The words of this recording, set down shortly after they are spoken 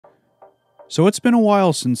So it's been a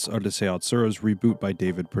while since Urusei Yatsura's reboot by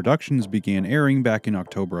David Productions began airing back in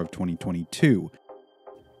October of 2022.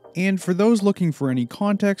 And for those looking for any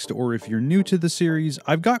context, or if you're new to the series,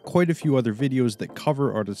 I've got quite a few other videos that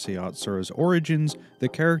cover Urusei Yatsura's origins, the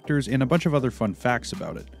characters, and a bunch of other fun facts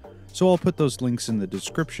about it. So I'll put those links in the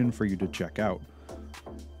description for you to check out.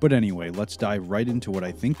 But anyway, let's dive right into what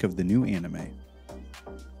I think of the new anime.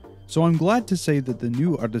 So I'm glad to say that the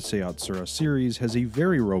new Urusei Yatsura series has a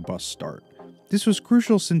very robust start. This was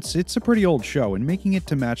crucial since it's a pretty old show, and making it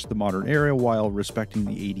to match the modern era while respecting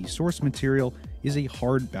the 80s source material is a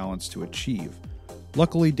hard balance to achieve.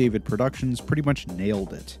 Luckily, David Productions pretty much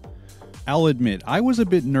nailed it. I'll admit, I was a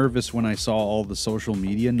bit nervous when I saw all the social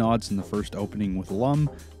media nods in the first opening with Lum,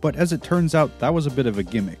 but as it turns out, that was a bit of a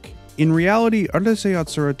gimmick. In reality, Urusei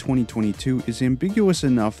Yatsura 2022 is ambiguous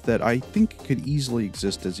enough that I think it could easily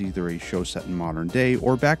exist as either a show set in modern day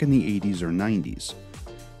or back in the 80s or 90s.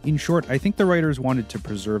 In short, I think the writers wanted to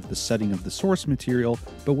preserve the setting of the source material,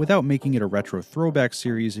 but without making it a retro throwback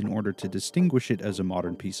series in order to distinguish it as a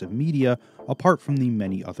modern piece of media, apart from the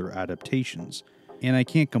many other adaptations. And I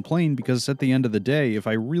can't complain because at the end of the day, if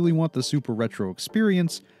I really want the super retro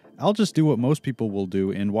experience, I'll just do what most people will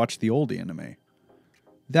do and watch the old anime.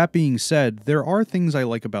 That being said, there are things I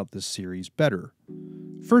like about this series better.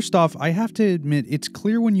 First off, I have to admit it's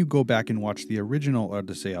clear when you go back and watch the original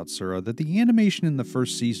Urusei Yatsura that the animation in the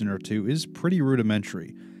first season or two is pretty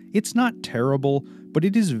rudimentary. It's not terrible, but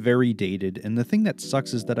it is very dated, and the thing that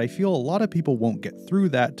sucks is that I feel a lot of people won't get through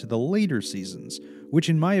that to the later seasons, which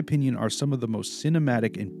in my opinion are some of the most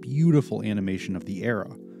cinematic and beautiful animation of the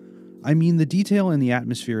era. I mean, the detail and the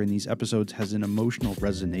atmosphere in these episodes has an emotional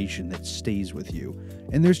resonance that stays with you,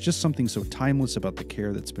 and there's just something so timeless about the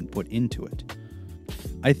care that's been put into it.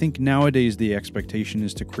 I think nowadays the expectation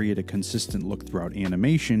is to create a consistent look throughout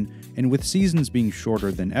animation, and with seasons being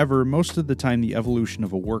shorter than ever, most of the time the evolution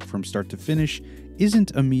of a work from start to finish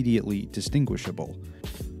isn't immediately distinguishable.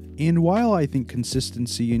 And while I think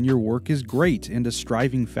consistency in your work is great and a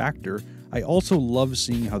striving factor, I also love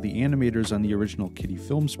seeing how the animators on the original Kitty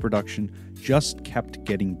Films production just kept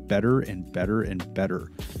getting better and better and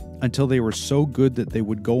better, until they were so good that they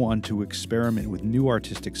would go on to experiment with new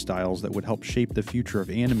artistic styles that would help shape the future of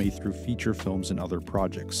anime through feature films and other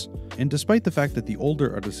projects. And despite the fact that the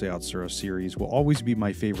older Urusei Yatsura series will always be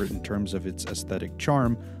my favorite in terms of its aesthetic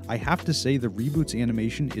charm, I have to say the reboot's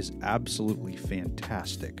animation is absolutely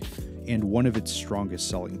fantastic, and one of its strongest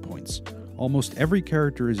selling points. Almost every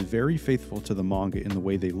character is very faithful to the manga in the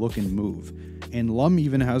way they look and move, and Lum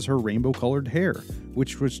even has her rainbow-colored hair,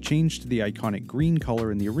 which was changed to the iconic green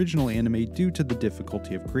color in the original anime due to the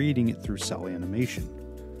difficulty of creating it through cell animation.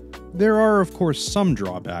 There are of course some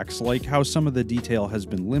drawbacks, like how some of the detail has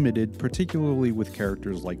been limited, particularly with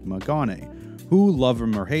characters like Magane, who, love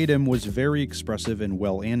him or hate him, was very expressive and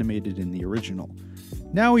well animated in the original.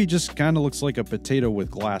 Now he just kinda looks like a potato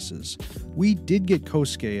with glasses. We did get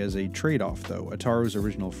Kosuke as a trade-off though, Ataru's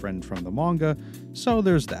original friend from the manga, so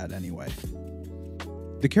there's that anyway.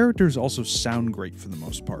 The characters also sound great for the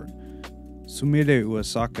most part. Sumire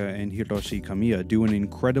Uesaka and Hiroshi Kamiya do an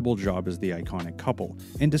incredible job as the iconic couple,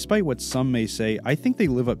 and despite what some may say, I think they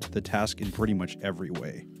live up to the task in pretty much every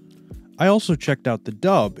way. I also checked out the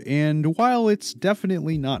dub, and while it's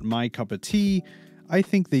definitely not my cup of tea, I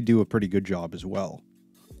think they do a pretty good job as well.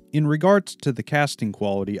 In regards to the casting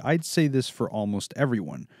quality, I'd say this for almost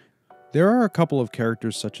everyone. There are a couple of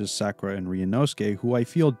characters such as Sakura and Ryunosuke who I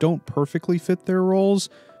feel don't perfectly fit their roles,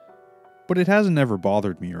 but it hasn't ever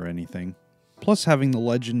bothered me or anything. Plus, having the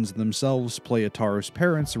legends themselves play Ataru's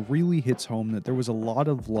parents really hits home that there was a lot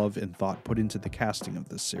of love and thought put into the casting of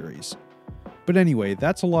this series. But anyway,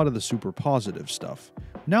 that's a lot of the super positive stuff.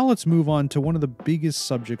 Now let's move on to one of the biggest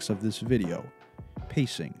subjects of this video: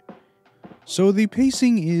 pacing. So the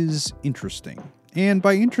pacing is interesting, and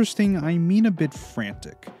by interesting I mean a bit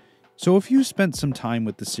frantic. So if you spent some time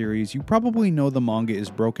with the series, you probably know the manga is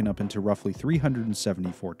broken up into roughly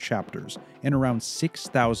 374 chapters and around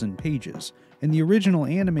 6,000 pages, and the original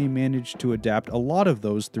anime managed to adapt a lot of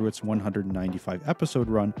those through its 195 episode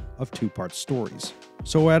run of two-part stories.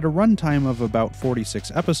 So at a runtime of about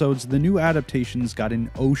 46 episodes, the new adaptations got an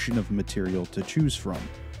ocean of material to choose from,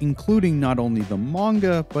 including not only the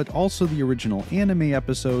manga, but also the original anime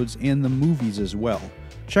episodes and the movies as well.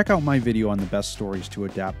 Check out my video on the best stories to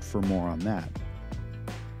adapt for more on that.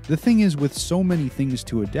 The thing is, with so many things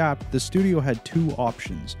to adapt, the studio had two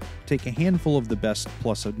options: take a handful of the best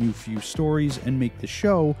plus a new few stories and make the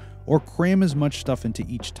show, or cram as much stuff into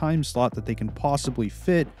each time slot that they can possibly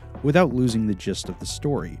fit without losing the gist of the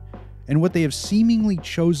story. And what they have seemingly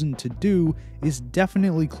chosen to do is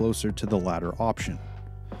definitely closer to the latter option.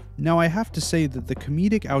 Now I have to say that the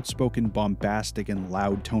comedic, outspoken, bombastic, and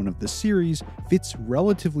loud tone of the series fits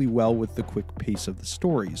relatively well with the quick pace of the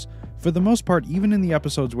stories. For the most part, even in the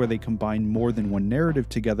episodes where they combine more than one narrative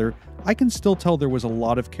together, I can still tell there was a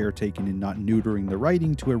lot of care taken in not neutering the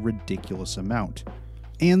writing to a ridiculous amount.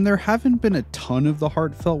 And there haven't been a ton of the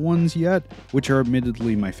heartfelt ones yet, which are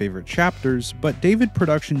admittedly my favorite chapters, but David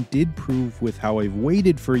Production did prove with How I've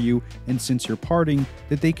Waited for You and Since You're Parting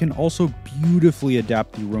that they can also beautifully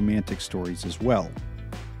adapt the romantic stories as well.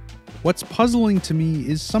 What's puzzling to me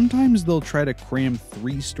is sometimes they'll try to cram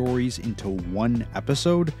 3 stories into one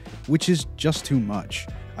episode, which is just too much.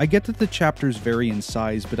 I get that the chapters vary in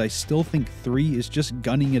size, but I still think 3 is just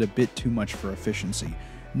gunning it a bit too much for efficiency.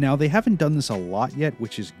 Now, they haven't done this a lot yet,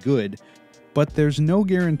 which is good, but there's no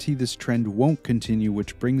guarantee this trend won't continue,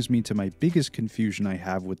 which brings me to my biggest confusion I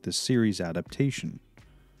have with this series adaptation: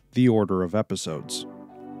 the order of episodes.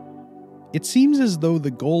 It seems as though the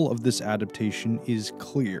goal of this adaptation is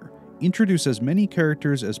clear: introduce as many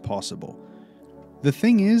characters as possible. The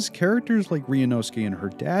thing is, characters like Ryunosuke and her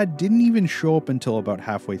dad didn't even show up until about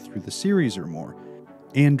halfway through the series or more,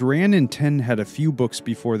 and Ran and Ten had a few books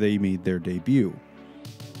before they made their debut.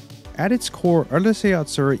 At its core, Urusei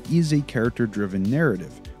Yatsura is a character-driven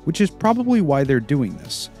narrative, which is probably why they're doing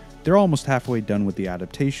this. They're almost halfway done with the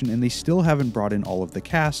adaptation and they still haven't brought in all of the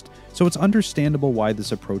cast, so it's understandable why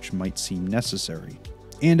this approach might seem necessary.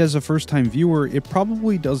 And as a first-time viewer, it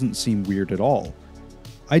probably doesn't seem weird at all.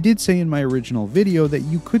 I did say in my original video that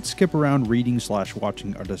you could skip around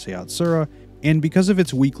reading/watching Urusei Yatsura, and because of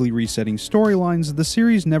its weekly resetting storylines, the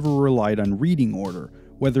series never relied on reading order,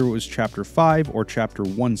 whether it was chapter 5 or chapter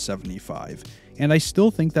 175, and I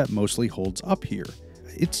still think that mostly holds up here.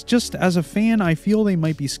 It's just, as a fan, I feel they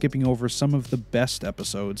might be skipping over some of the best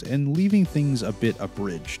episodes and leaving things a bit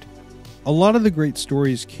abridged. A lot of the great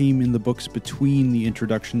stories came in the books between the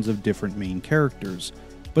introductions of different main characters,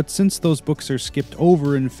 but since those books are skipped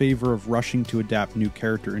over in favor of rushing to adapt new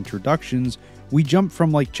character introductions, we jump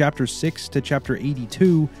from like chapter 6 to chapter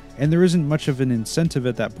 82, and there isn't much of an incentive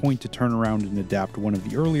at that point to turn around and adapt one of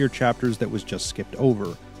the earlier chapters that was just skipped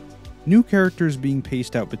over. New characters being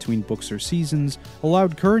paced out between books or seasons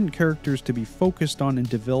allowed current characters to be focused on and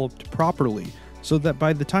developed properly, so that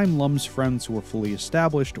by the time Lum's friends were fully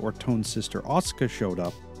established or Tone's sister Asuka showed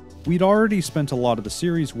up, we'd already spent a lot of the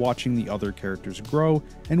series watching the other characters grow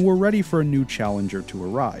and were ready for a new challenger to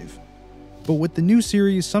arrive. But with the new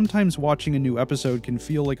series, sometimes watching a new episode can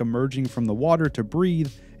feel like emerging from the water to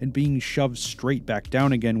breathe and being shoved straight back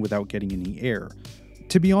down again without getting any air.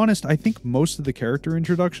 To be honest, I think most of the character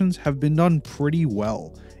introductions have been done pretty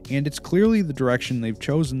well, and it's clearly the direction they've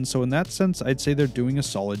chosen, so in that sense I'd say they're doing a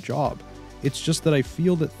solid job. It's just that I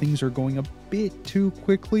feel that things are going a bit too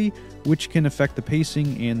quickly, which can affect the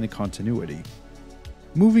pacing and the continuity.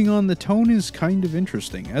 Moving on, the tone is kind of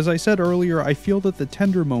interesting. As I said earlier, I feel that the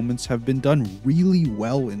tender moments have been done really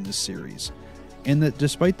well in this series, and that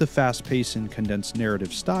despite the fast pace and condensed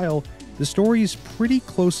narrative style, the stories pretty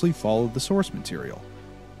closely follow the source material.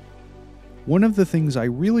 One of the things I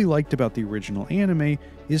really liked about the original anime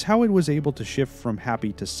is how it was able to shift from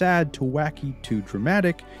happy to sad to wacky to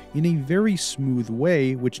dramatic in a very smooth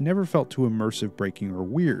way, which never felt too immersive, breaking, or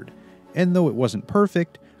weird. And though it wasn't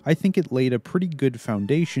perfect, I think it laid a pretty good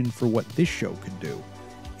foundation for what this show could do.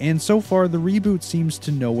 And so far, the reboot seems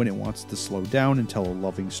to know when it wants to slow down and tell a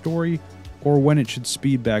loving story, or when it should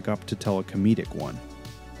speed back up to tell a comedic one.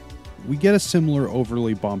 We get a similar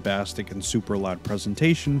overly bombastic and super loud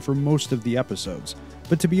presentation for most of the episodes,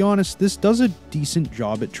 but to be honest, this does a decent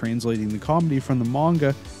job at translating the comedy from the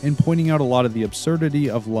manga and pointing out a lot of the absurdity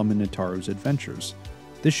of Lum and Ataru's adventures.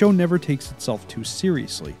 The show never takes itself too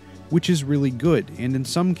seriously, which is really good, and in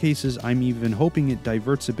some cases I'm even hoping it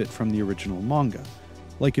diverts a bit from the original manga.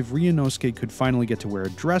 Like if Ryunosuke could finally get to wear a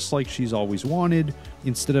dress like she's always wanted,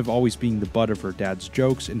 instead of always being the butt of her dad's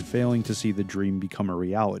jokes and failing to see the dream become a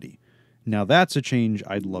reality. Now that's a change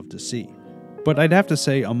I'd love to see. But I'd have to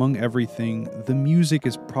say, among everything, the music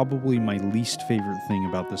is probably my least favorite thing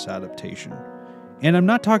about this adaptation. And I'm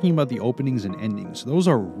not talking about the openings and endings, those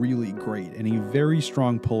are really great and a very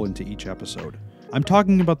strong pull into each episode. I'm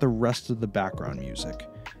talking about the rest of the background music.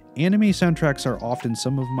 Anime soundtracks are often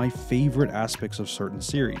some of my favorite aspects of certain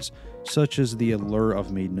series, such as the allure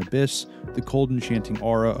of Made in Abyss, the cold enchanting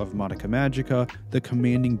aura of Madoka Magica, the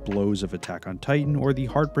commanding blows of Attack on Titan, or the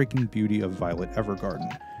heartbreaking beauty of Violet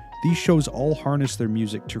Evergarden. These shows all harness their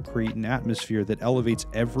music to create an atmosphere that elevates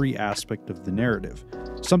every aspect of the narrative,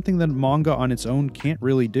 something that manga on its own can't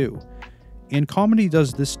really do. And comedy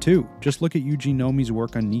does this too. Just look at Yuji Nomi's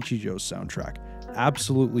work on Nichijou's soundtrack.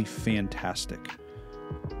 Absolutely fantastic.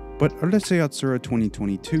 But Urusei Yatsura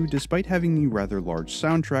 2022, despite having a rather large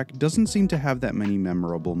soundtrack, doesn't seem to have that many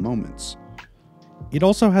memorable moments. It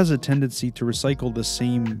also has a tendency to recycle the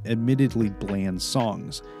same, admittedly bland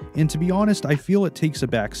songs, and to be honest, I feel it takes a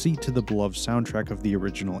backseat to the beloved soundtrack of the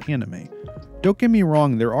original anime. Don't get me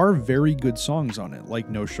wrong, there are very good songs on it,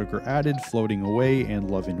 like No Sugar Added, Floating Away,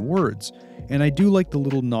 and Love in Words, and I do like the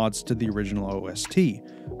little nods to the original OST,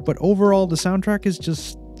 but overall the soundtrack is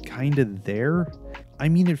just kinda there. I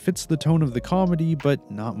mean, it fits the tone of the comedy, but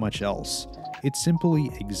not much else. It simply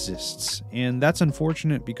exists, and that's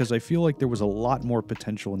unfortunate because I feel like there was a lot more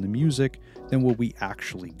potential in the music than what we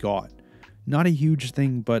actually got. Not a huge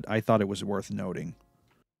thing, but I thought it was worth noting.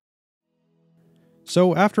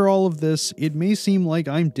 So after all of this, it may seem like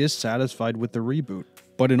I'm dissatisfied with the reboot,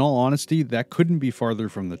 but in all honesty, that couldn't be farther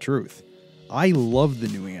from the truth. I love the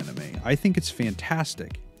new anime, I think it's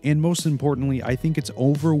fantastic. And most importantly, I think it's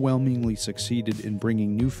overwhelmingly succeeded in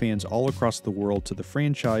bringing new fans all across the world to the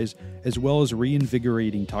franchise, as well as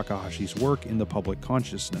reinvigorating Takahashi's work in the public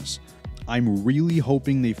consciousness. I'm really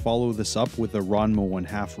hoping they follow this up with a Ranma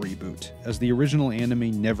 1/2 reboot, as the original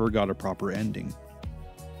anime never got a proper ending.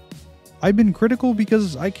 I've been critical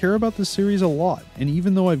because I care about this series a lot, and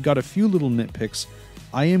even though I've got a few little nitpicks,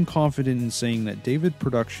 I am confident in saying that David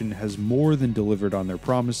Production has more than delivered on their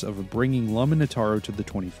promise of bringing Lum and Ataru to the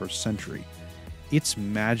 21st century. It's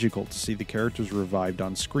magical to see the characters revived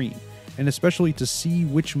on screen, and especially to see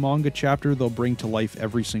which manga chapter they'll bring to life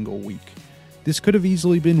every single week. This could have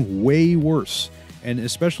easily been way worse, and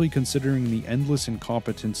especially considering the endless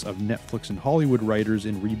incompetence of Netflix and Hollywood writers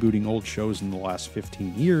in rebooting old shows in the last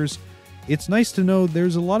 15 years, it's nice to know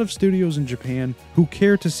there's a lot of studios in Japan who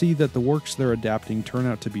care to see that the works they're adapting turn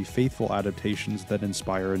out to be faithful adaptations that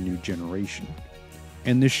inspire a new generation.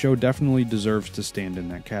 And this show definitely deserves to stand in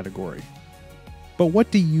that category. But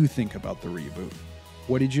what do you think about the reboot?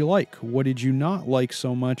 What did you like? What did you not like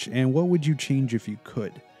so much? And what would you change if you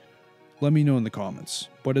could? Let me know in the comments.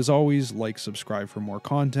 But as always, like, subscribe for more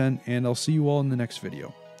content, and I'll see you all in the next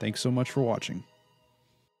video. Thanks so much for watching.